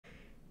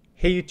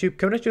Hey YouTube,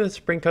 coming at you with a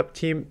Spring Cup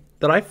team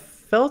that I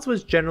felt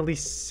was generally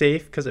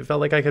safe because it felt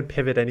like I could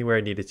pivot anywhere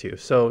I needed to.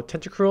 So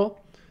Tentacruel,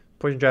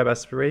 Poison Jab,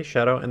 Aspirate,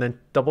 Shadow, and then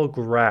Double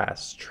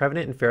Grass,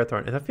 Trevenant, and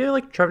Ferrothorn. And I feel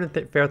like Trevenant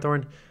and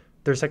Ferrothorn,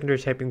 their secondary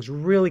typings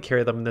really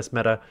carry them in this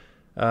meta.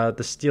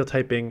 The Steel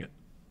typing,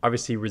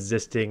 obviously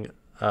resisting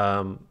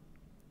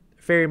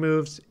fairy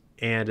moves,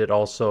 and it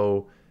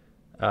also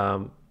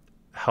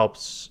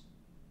helps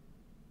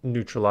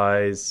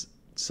neutralize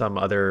some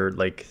other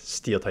like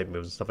Steel type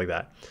moves and stuff like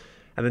that.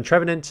 And then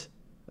Trevenant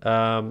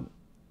and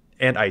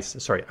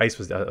Ice. Sorry, Ice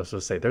was I was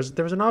supposed to say.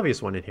 There was an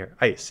obvious one in here.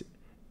 Ice.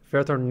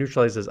 Ferrothorn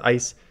neutralizes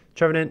Ice.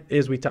 Trevenant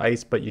is weak to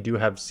Ice, but you do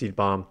have Seed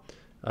Bomb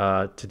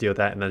to deal with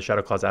that. And then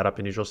Shadow Claws add up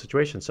in neutral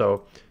situations.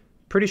 So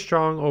pretty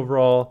strong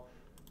overall.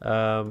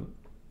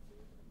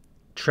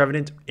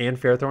 Trevenant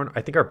and Ferrothorn,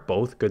 I think, are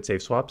both good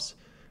safe swaps.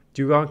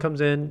 Dugong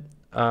comes in.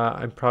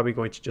 I'm probably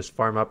going to just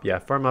farm up. Yeah,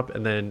 farm up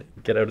and then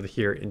get out of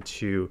here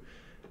into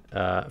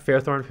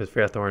Ferrothorn, because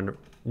Ferrothorn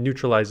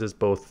neutralizes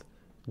both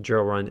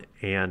Drill Run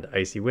and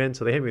Icy Wind.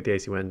 So they hit me with the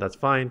Icy Wind. That's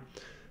fine.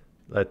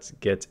 Let's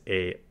get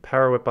a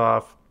Power Whip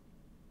off.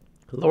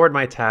 Lowered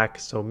my attack,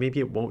 so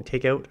maybe it won't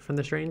take out from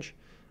this range.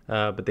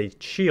 But they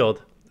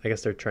shield. I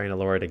guess they're trying to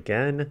lower it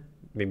again.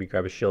 Maybe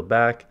grab a shield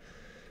back.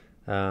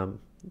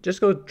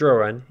 Just go Drill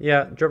Run.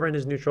 Yeah, Drill Run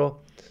is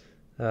neutral.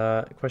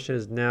 Question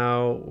is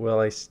now, will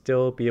I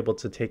still be able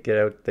to take it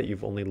out that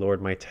you've only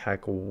lowered my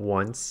attack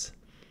once?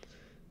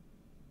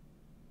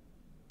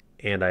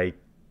 And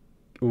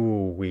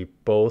we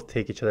both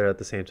take each other at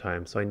the same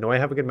time. So I know I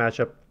have a good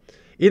matchup.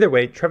 Either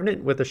way,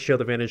 Trevenant with a shield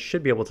advantage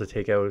should be able to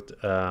take out.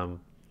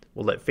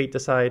 We'll let Fate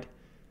decide.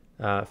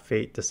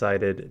 Fate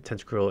decided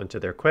Tentacruel into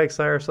their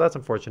Quagsire, so that's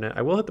unfortunate.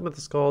 I will hit them with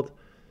the Scald.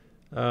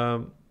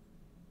 And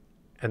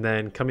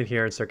then come in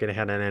here and start getting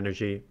hand on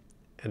energy.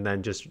 And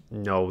then just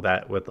know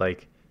that with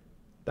like,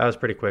 that was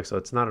pretty quick, so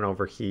it's not an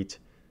overheat.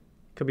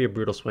 Could be a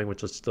Brutal Swing,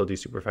 which will still do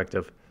super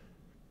effective.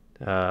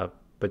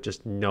 But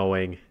just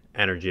knowing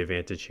energy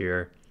advantage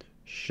here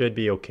should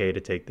be okay to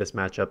take this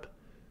matchup.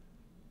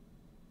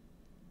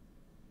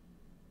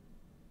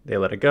 They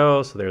let it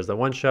go, so there's the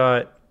one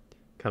shot.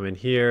 Come in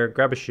here,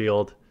 grab a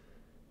shield.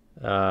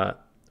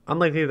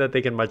 Unlikely that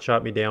they can mud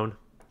shot me down,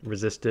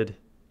 resisted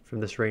from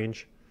this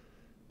range.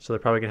 So they're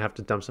probably gonna have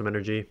to dump some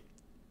energy.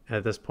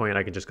 At this point,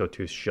 I can just go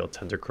to shield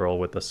Tentacruel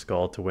with the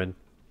Skull to win.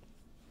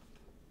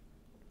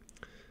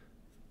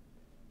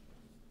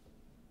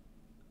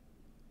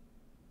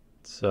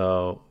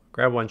 So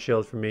grab one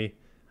shield for me.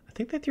 I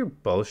think they threw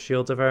both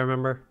shields if I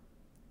remember.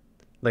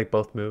 Like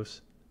both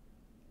moves.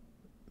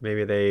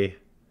 Maybe they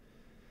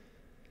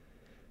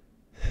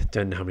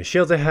didn't know how many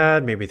shields I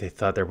had. Maybe they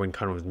thought their win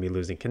con was me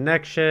losing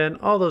connection.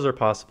 All those are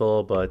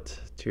possible, but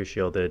two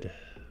shielded.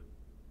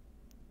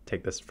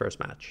 Take this first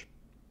match.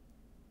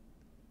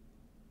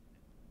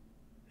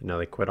 And now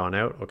they quit on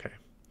out. Okay.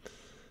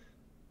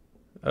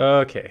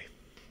 Okay.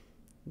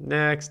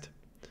 Next.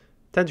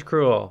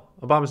 Tentacruel.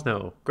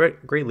 Abomasnow.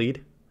 Great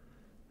lead.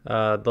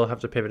 They'll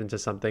have to pivot into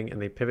something,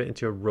 and they pivot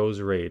into a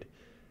Rose Raid.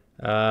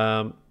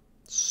 So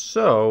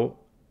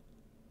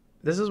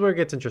this is where it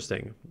gets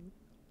interesting.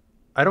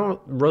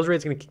 Rose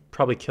Raid's going to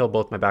probably kill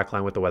both my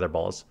backline with the Weather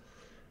Balls.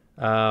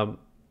 But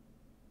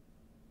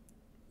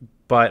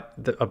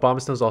the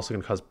Abomasnow is also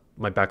going to cause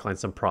my backline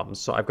some problems.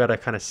 So I've got to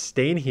kind of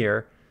stay in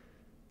here,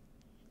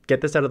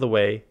 get this out of the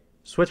way.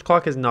 Switch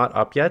Clock is not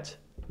up yet.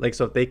 Like,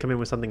 so if they come in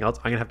with something else,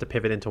 I'm going to have to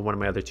pivot into one of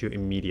my other two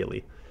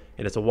immediately.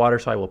 And it's a water,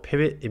 so I will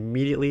pivot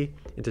immediately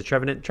into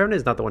Trevenant.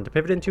 Trevenant is not the one to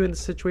pivot into in this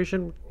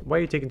situation. Why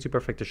are you taking Super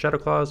Effective Shadow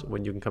Claws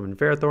when you can come in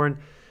Ferrothorn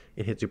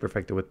and hit Super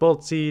Effective with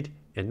Bolt Seed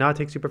and not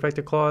take Super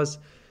Effective Claws?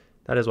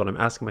 That is what I'm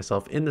asking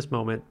myself in this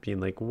moment, being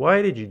like,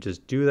 why did you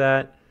just do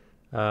that?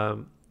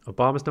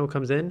 Abomasnow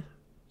comes in,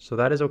 so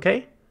that is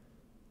okay.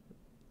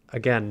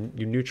 Again,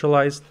 you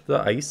neutralize the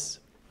ice.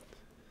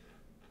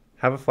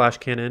 Have a Flash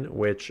Cannon,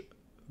 which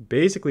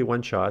basically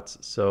one-shots,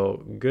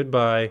 so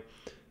goodbye.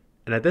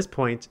 And at this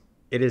point,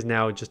 it is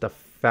now just a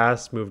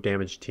fast move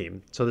damage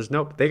team. So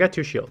they got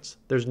two shields.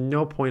 There's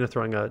no point of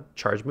throwing a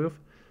charge move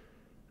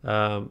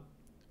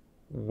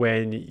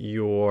when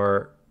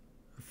your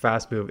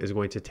fast move is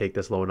going to take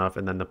this low enough,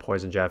 and then the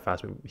Poison Jab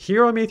fast move.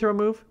 Here I may throw a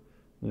move.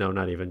 No,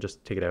 not even.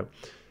 Just take it out.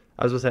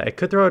 I was going to say, I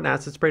could throw an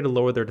Acid Spray to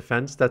lower their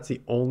defense. That's the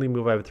only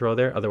move I would throw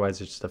there.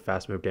 Otherwise, it's just a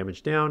fast move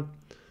damage down.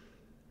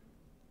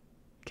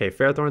 Okay,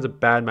 Ferrothorn's a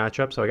bad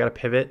matchup, so I got to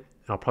pivot.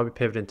 And I'll probably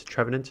pivot into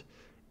Trevenant.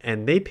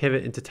 And they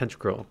pivot into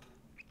Tentacruel.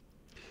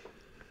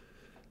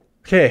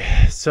 Okay,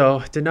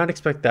 so did not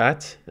expect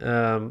that,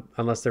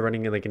 unless they're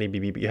running like an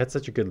ABB, but you had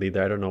such a good lead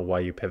there. I don't know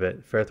why you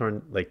pivot.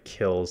 Ferrothorn like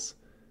kills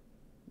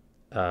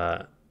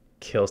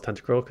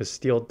Tentacruel because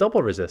Steel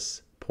double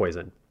resists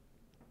poison.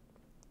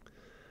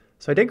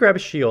 So I did grab a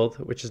shield,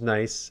 which is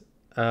nice.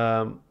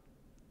 They're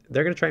going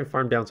to try and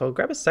farm down, so I'll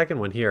grab a second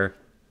one here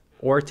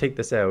or take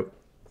this out.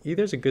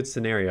 Either's a good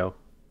scenario.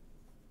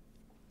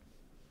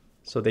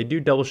 So they do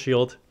double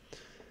shield.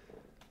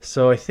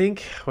 So I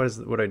think, what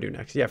do I do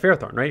next? Yeah,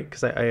 Ferrothorn, right?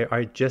 Because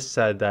I just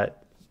said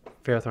that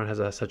Ferrothorn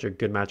has such a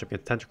good matchup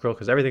against Tentacruel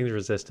because everything's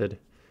resisted.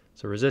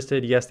 So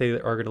resisted, yes, they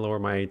are going to lower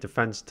my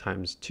defense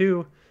times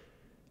 2.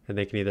 And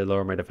they can either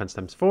lower my defense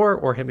times 4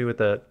 or hit me with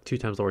a 2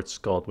 times lowered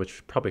Scald,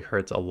 which probably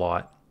hurts a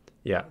lot.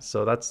 Yeah,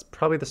 so that's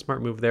probably the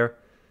smart move there.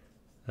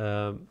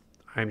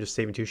 I'm just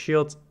saving 2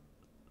 shields.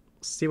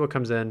 See what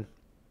comes in.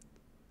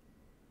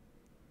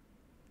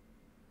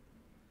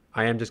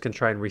 I am just going to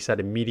try and reset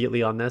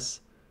immediately on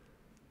this.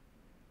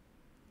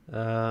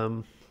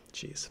 Jeez.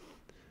 It's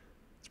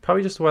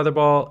probably just a Weather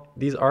Ball.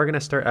 These are going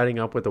to start adding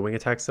up with the wing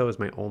attacks, though, is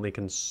my only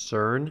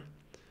concern.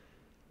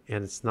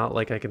 And it's not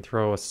like I can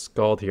throw a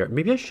Scald here.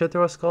 Maybe I should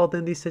throw a Scald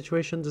in these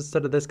situations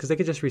instead of this, because they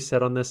could just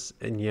reset on this.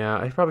 And yeah,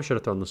 I probably should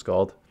have thrown the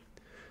Scald.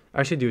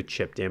 I should do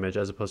chip damage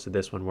as opposed to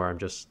this one where I'm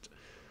just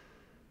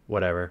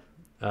whatever.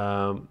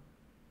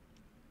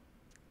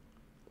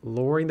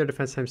 Lowering their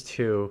defense times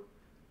 2.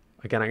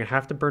 Again, I'm going to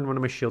have to burn one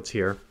of my shields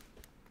here.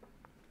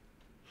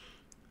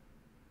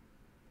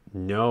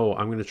 No,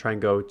 I'm going to try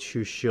and go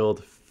 2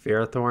 shield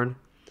Ferrothorn.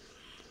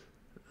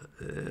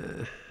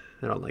 I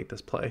don't like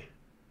this play.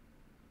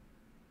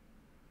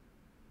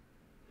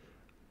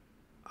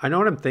 I know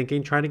what I'm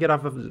thinking. Trying to get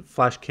off of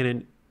Flash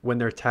Cannon when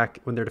their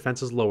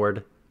defense is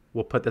lowered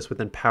will put this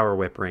within Power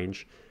Whip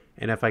range.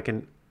 And if I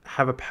can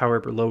have a Power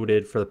Whip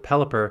loaded for the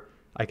Pelipper,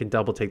 I can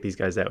double take these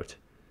guys out.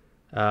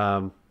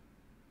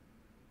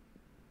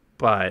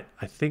 But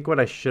I think what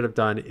I should have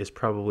done is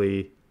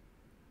probably...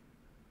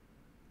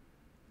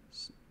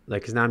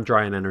 because now I'm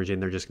dry on energy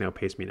and they're just going to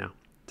outpace me now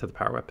to the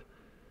Power Whip.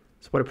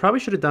 So what I probably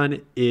should have done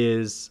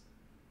is...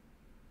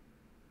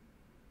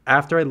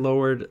 after I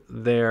lowered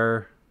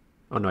their...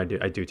 Oh, no, I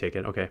do take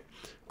it. Okay.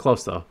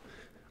 Close, though.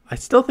 I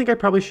still think I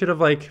probably should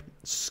have,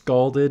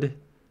 scalded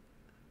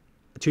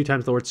 2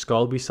 times the word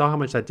Scald. We saw how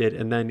much that did,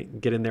 and then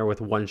get in there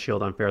with 1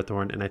 shield on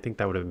Ferrothorn, and I think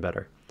that would have been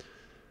better.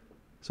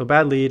 So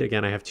bad lead.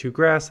 Again, I have 2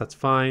 grass. That's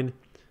fine.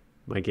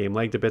 My game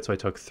lagged a bit, so I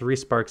took 3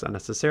 sparks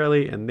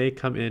unnecessarily, and they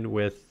come in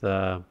with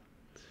 9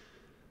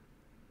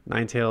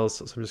 tails.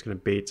 So I'm just going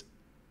to bait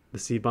the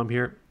Seed Bomb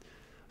here.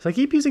 So I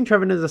keep using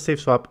Trevenant as a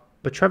safe swap,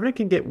 but Trevenant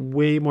can get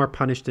way more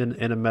punished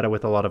in a meta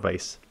with a lot of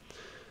ice.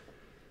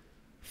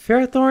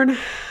 Ferrothorn.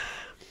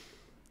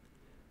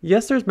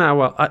 Yes, there's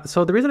Mawile.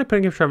 So the reason I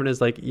put in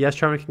Trevenant is yes,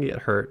 Trevenant can get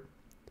hurt.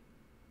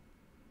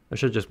 I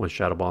should have just went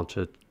Shadow Ball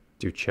to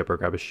do chip or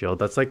grab a shield.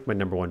 That's my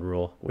 #1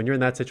 rule. When you're in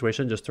that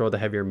situation, just throw the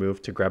heavier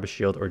move to grab a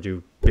shield or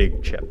do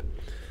big chip.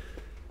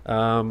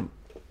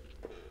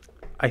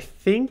 I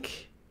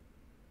think,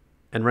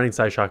 and running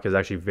Side Shock is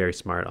actually very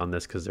smart on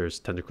this because there's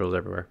Tentacruels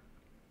everywhere.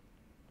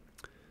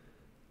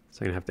 So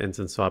I'm going to have to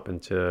instant swap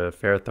into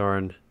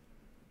Ferrothorn.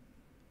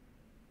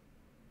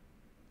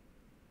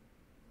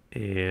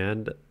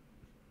 And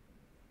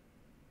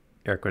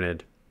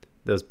Araquanid.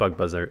 Those bug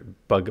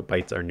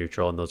bites are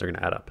neutral, and those are going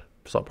to add up.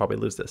 So I'll probably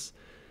lose this.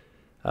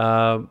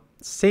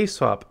 Safe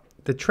swap.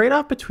 The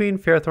trade-off between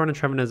Ferrothorn and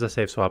Trevenant as a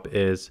safe swap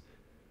is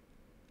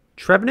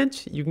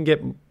Trevenant, you can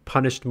get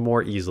punished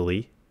more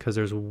easily because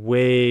there's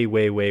way,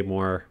 way, way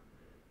more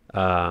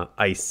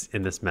ice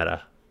in this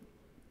meta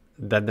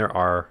than there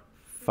are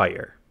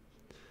fire.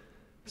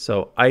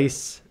 So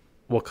ice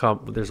will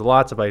come. There's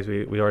lots of ice.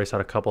 We already saw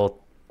a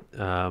couple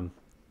there.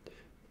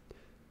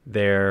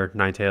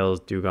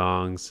 Ninetales,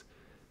 Dugongs,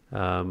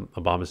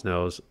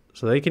 Abomasnows.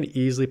 So they can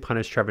easily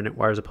punish Trevenant,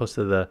 whereas opposed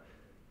to the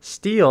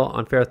Steel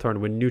on Ferrothorn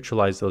would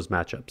neutralize those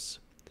matchups.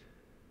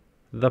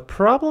 The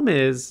problem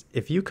is,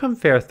 if you come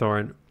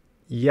Ferrothorn,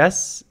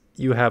 yes,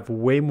 you have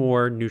way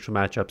more neutral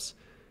matchups,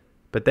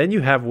 but then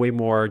you have way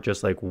more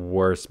just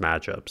worse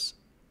matchups.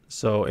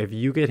 So if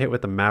you get hit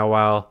with a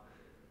Mawile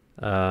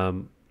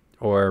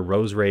or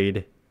Rose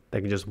Raid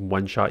that can just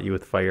one-shot you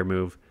with Fire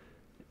move,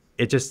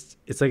 it's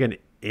like an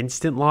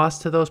instant loss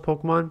to those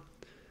Pokemon.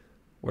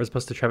 Whereas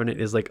opposed to Trevenant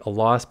is a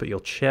loss, but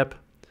you'll chip.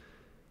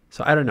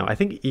 So I don't know. I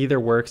think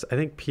either works. I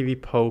think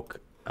PV Poke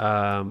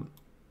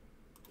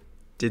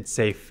did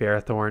say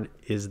Ferrothorn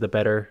is the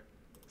better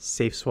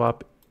safe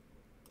swap.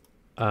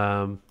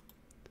 Whoa.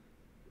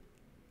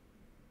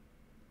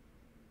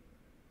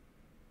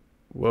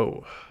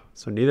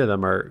 So neither of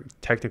them are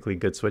technically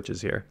good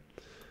switches here.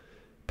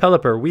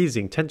 Pelipper,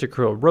 Weezing,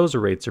 Tentacruel,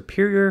 Roserade,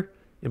 Serperior,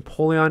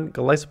 Empoleon,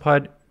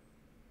 Golisopod,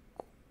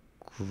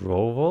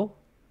 Grovel,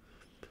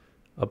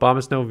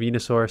 Abomasnow,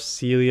 Venusaur,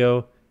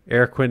 Celio,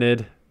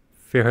 Araquanid,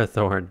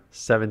 Ferrothorn,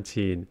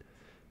 17.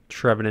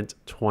 Trevenant,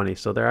 20.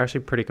 So they're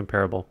actually pretty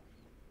comparable.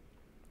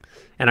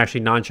 And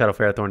actually, non-Shadow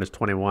Ferrothorn is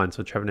 21.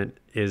 So Trevenant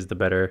is the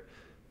better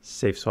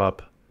safe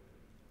swap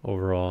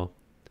overall.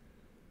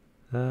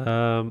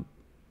 Pelipper,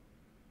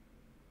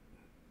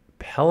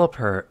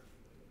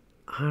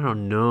 I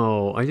don't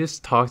know. I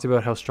just talked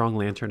about how strong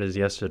Lantern is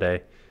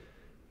yesterday.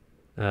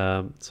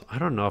 So I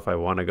don't know if I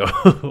want to go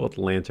with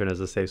Lantern as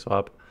a safe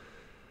swap.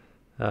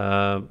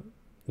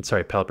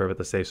 Sorry, Pelipper with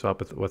the safe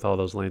swap with all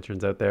those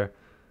Lanterns out there.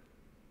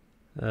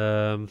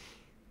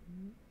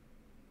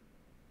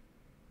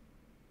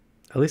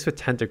 At least with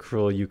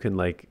Tentacruel, you can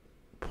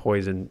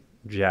poison,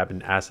 jab,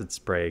 and acid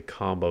spray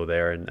combo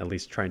there, and at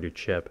least try and do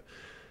chip.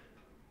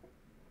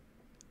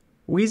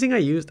 Weezing I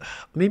used.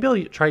 Maybe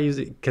I'll try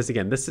using, because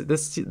again, this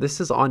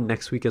is on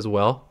next week as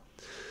well.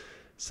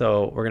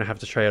 So we're going to have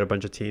to try out a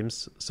bunch of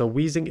teams. So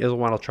Weezing is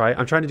one I'll try.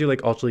 I'm trying to do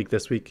like Ultra League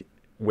this week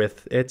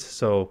with it.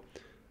 So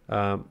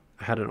I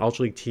had an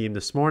Ultra League team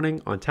this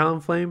morning on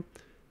Talonflame.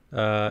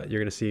 You're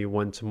going to see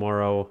one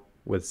tomorrow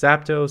with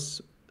Zapdos.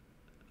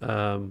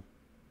 Where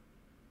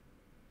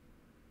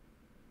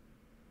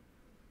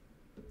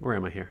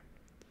am I here?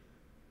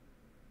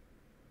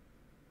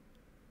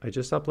 I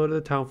just uploaded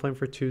the Talonflame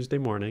for Tuesday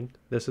morning.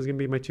 This is going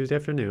to be my Tuesday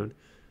afternoon.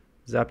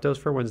 Zapdos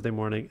for Wednesday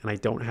morning, and I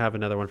don't have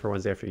another one for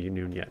Wednesday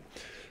afternoon yet.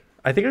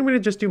 I think I'm going to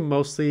just do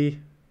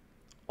mostly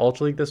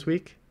Ultra League this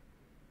week.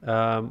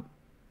 I'm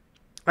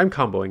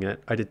comboing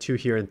it. I did 2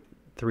 here and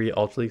 3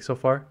 Ultra League so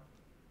far.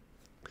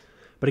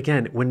 But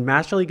again, when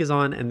Master League is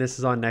on and this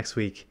is on next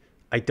week,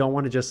 I don't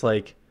want to just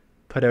like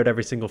put out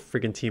every single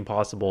freaking team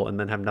possible and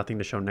then have nothing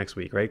to show next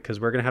week, right?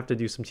 Because we're going to have to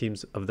do some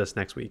teams of this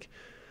next week.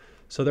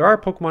 So there are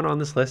Pokemon on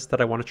this list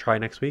that I want to try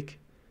next week.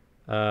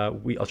 I'll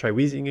try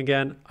Weezing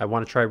again. I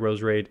want to try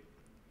Roserade,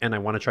 and I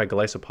want to try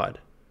Golisopod.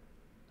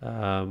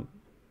 I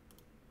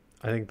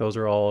think those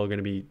are all going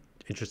to be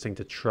interesting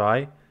to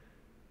try.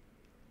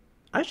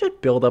 I should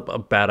build up a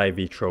Bad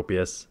IV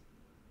Tropius.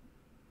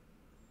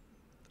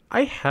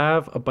 I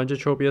have a bunch of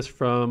Tropius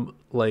from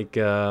like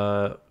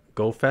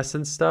GoFest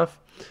and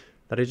stuff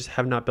that I just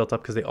have not built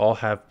up because they all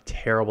have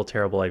terrible,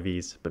 terrible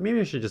IVs. But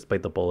maybe I should just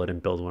bite the bullet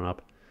and build one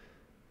up.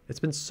 It's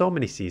been so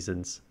many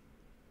seasons.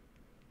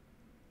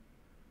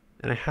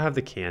 And I have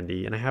the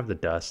candy and I have the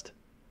dust.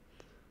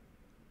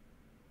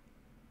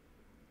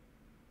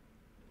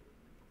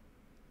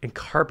 And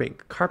Carbink.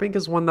 Carbink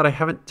is one that I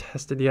haven't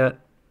tested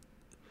yet.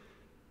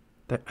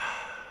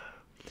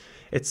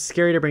 It's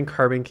scary to bring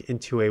Carbink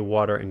into a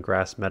water and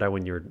grass meta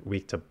when you're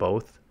weak to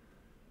both.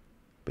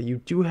 But you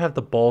do have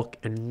the bulk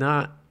and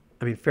not...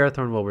 I mean,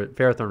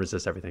 Ferrothorn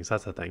resists everything, so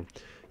that's the thing.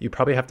 You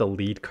probably have to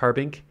lead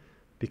Carbink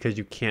because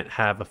you can't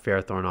have a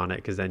Ferrothorn on it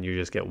because then you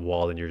just get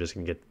walled and you're just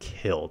going to get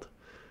killed.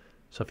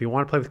 So if you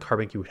want to play with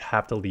Carbink, you would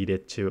have to lead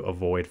it to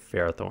avoid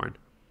Ferrothorn.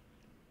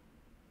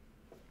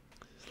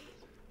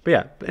 But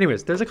yeah,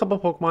 anyways, there's a couple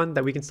of Pokemon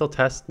that we can still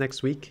test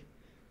next week.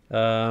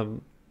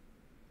 And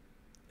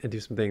do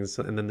some things.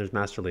 And then there's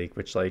Master League,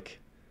 which like...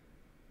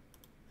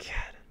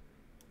 God.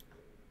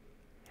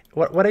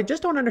 What I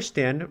just don't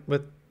understand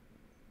with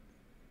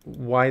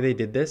why they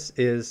did this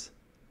is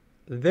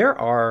they're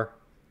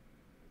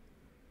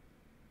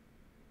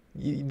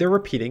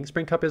repeating.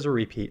 Spring Cup is a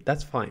repeat.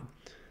 That's fine.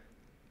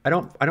 I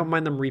don't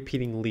mind them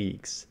repeating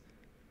leagues.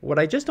 What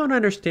I just don't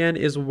understand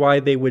is why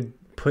they would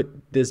put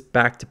this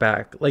back to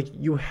back. Like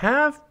you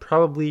have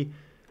probably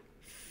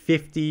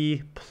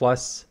 50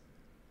 plus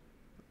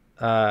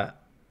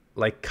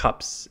like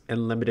cups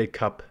and limited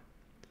cup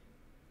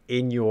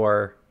in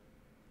your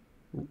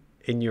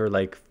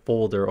like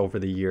folder over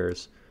the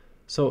years.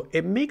 So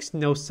it makes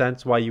no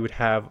sense why you would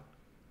have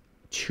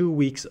 2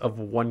 weeks of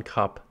 1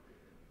 cup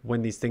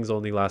when these things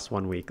only last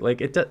 1 week.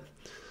 Like it does.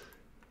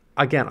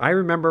 Again, I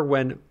remember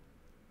when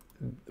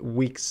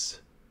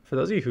weeks, for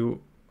those of you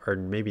who are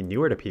maybe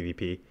newer to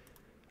PvP,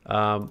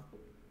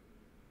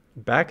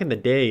 back in the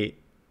day,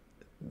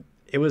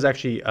 it was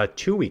actually a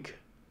 2-week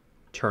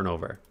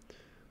turnover.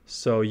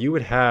 So you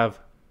would have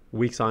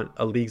leagues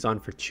on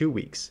for 2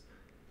 weeks,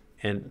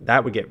 and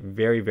that would get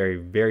very, very,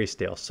 very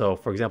stale. So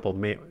for example,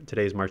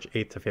 today's March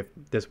 8th to 5th,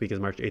 this week is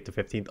March 8th to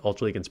 15th,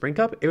 Ultra League and Spring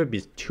Cup. It would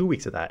be 2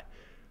 weeks of that.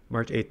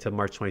 March 8th to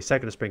March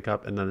 22nd of Spring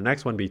Cup, and then the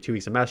next one would be 2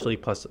 weeks of Master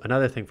League plus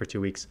another thing for 2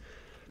 weeks.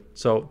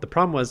 So the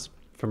problem was,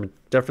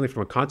 definitely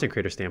from a content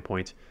creator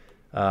standpoint,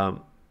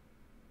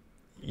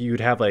 you'd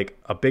have like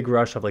a big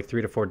rush of like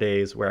 3 to 4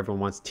 days where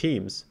everyone wants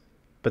teams,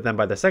 but then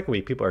by the second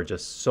week, people are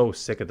just so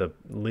sick of the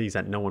leagues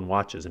that no one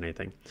watches and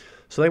anything.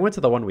 So they went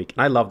to the 1 week,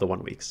 and I love the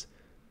 1 weeks,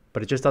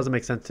 but it just doesn't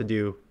make sense to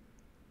do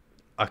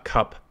a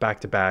cup back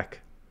to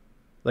back.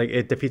 Like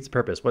it defeats the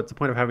purpose. What's the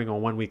point of having a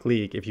 1 week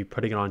league if you're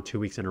putting it on 2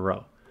 weeks in a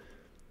row?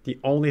 The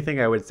only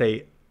thing I would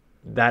say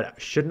that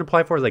shouldn't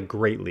apply for is like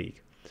Great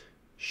League.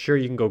 Sure,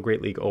 you can go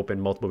Great League Open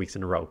multiple weeks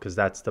in a row because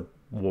that's the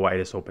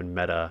widest open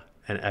meta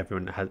and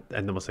everyone has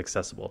and the most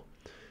accessible.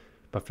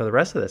 But for the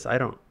rest of this, I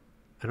don't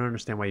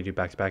understand why you do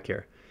back to back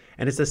here.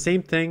 And it's the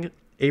same thing.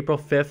 April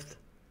 5th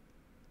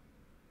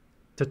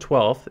to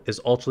 12th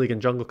is Ultra League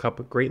and Jungle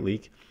Cup Great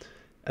League,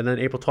 and then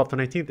April 12th to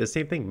 19th is the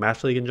same thing,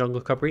 Master League and Jungle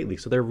Cup Great League.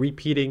 So they're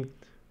repeating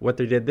what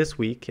they did this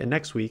week and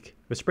next week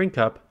with Spring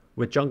Cup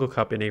with Jungle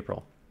Cup in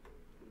April.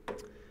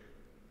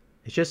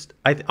 It's just,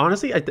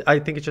 honestly, I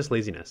think it's just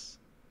laziness.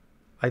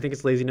 I think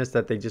it's laziness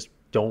that they just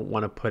don't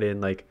want to put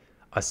in like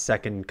a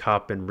second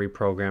cup and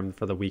reprogram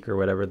for the week or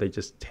whatever. They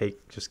just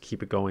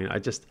keep it going. I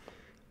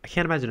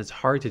can't imagine it's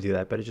hard to do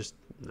that, but it just,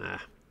 nah.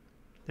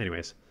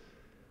 Anyways,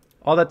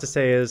 all that to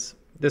say is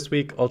this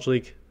week, Ultra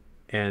League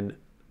and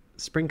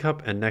Spring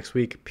Cup, and next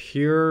week,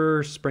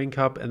 pure Spring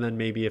Cup. And then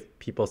maybe if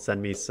people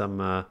send me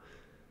some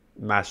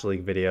Master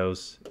League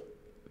videos,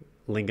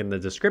 link in the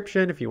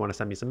description if you want to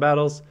send me some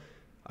battles,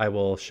 I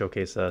will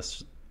showcase a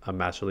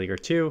Master League or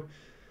two.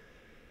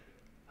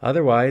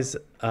 Otherwise,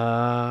 it's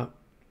going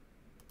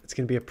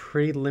to be a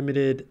pretty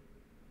limited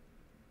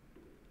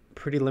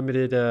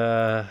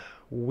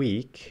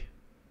week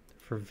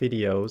for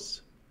videos,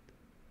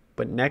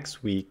 but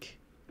next week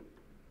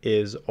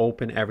is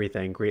open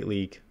everything, Great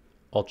League,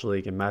 Ultra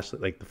League, and Master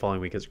League. Like the following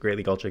week is Great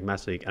League, Ultra League,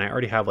 Master League, and I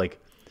already have like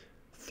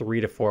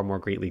 3 to 4 more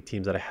Great League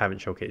teams that I haven't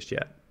showcased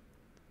yet.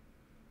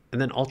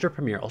 And then Ultra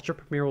Premier. Ultra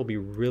Premier will be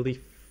really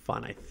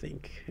fun, I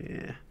think.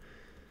 The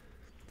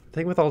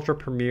thing with Ultra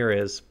Premier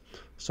is,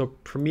 so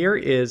Premier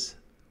is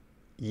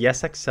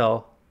yes XL,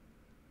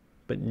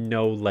 but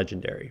no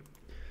Legendary.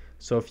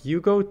 So if you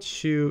go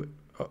to,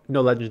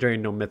 no Legendary,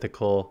 no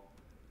Mythical,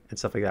 and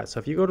stuff like that. So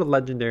if you go to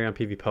Legendary on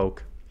PvPoke,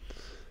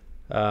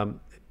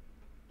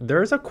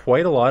 there's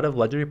quite a lot of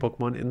Legendary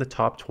Pokemon in the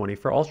top 20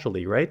 for Ultra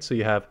League, right? So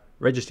you have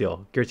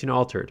Registeel, Giratina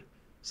Altered,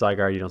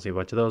 Zygarde, you don't see a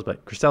bunch of those,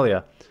 but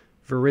Cresselia,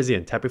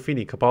 Virizion, Tapu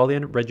Fini,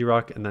 Cobalion,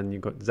 Regirock, and then you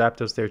got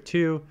Zapdos there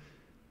too.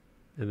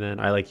 And then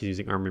I like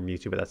using Armor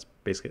Mewtwo, but that's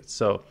basically it.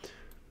 So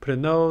put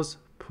in those,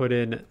 put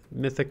in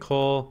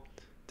Mythical,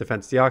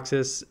 Defense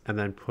Deoxys, and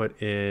then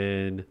put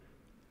in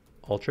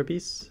Ultra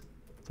Beasts.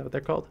 Is that what they're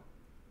called?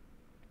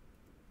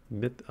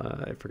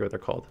 I forget what they're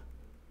called.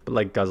 But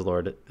like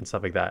Guzzlord and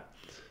stuff like that.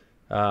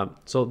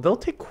 So they'll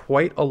take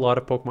quite a lot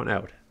of Pokemon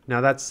out.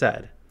 Now that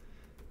said,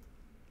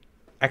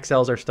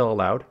 XLs are still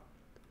allowed.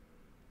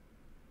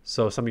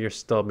 So some of your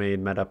still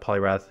made meta,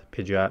 Poliwrath,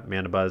 Pidgeot,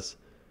 Manabuzz,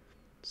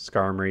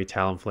 Skarmory,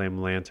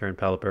 Talonflame, Lantern,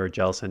 Pelipper,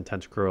 Jellicent,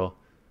 Tentacruel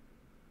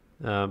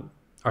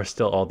are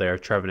still all there,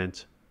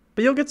 Trevenant.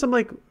 But you'll get some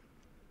like,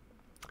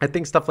 I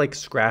think stuff like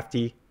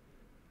Scrafty,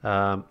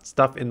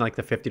 stuff in like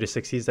the 50 to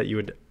 60s that you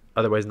would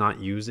otherwise not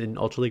use in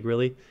Ultra League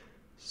really.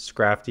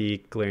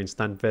 Scrafty, Galarian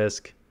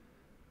Stunfisk,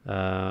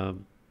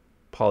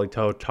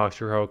 Politoed,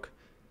 Toxicroak.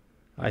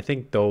 I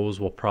think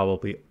those will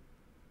probably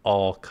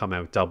all come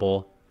out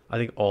double. I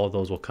think all of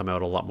those will come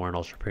out a lot more in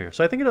Ultra Premier.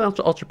 So I think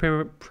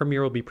Ultra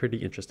Premier will be pretty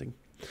interesting.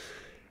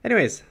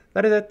 Anyways,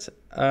 that is it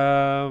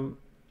for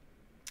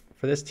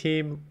this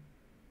team.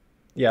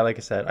 Yeah, like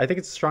I said, I think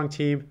it's a strong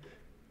team.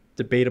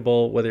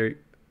 Debatable whether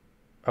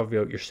I'll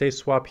vote your safe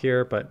swap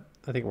here, but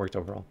I think it worked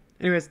overall.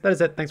 Anyways, that is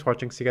it. Thanks for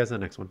watching. See you guys in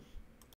the next one.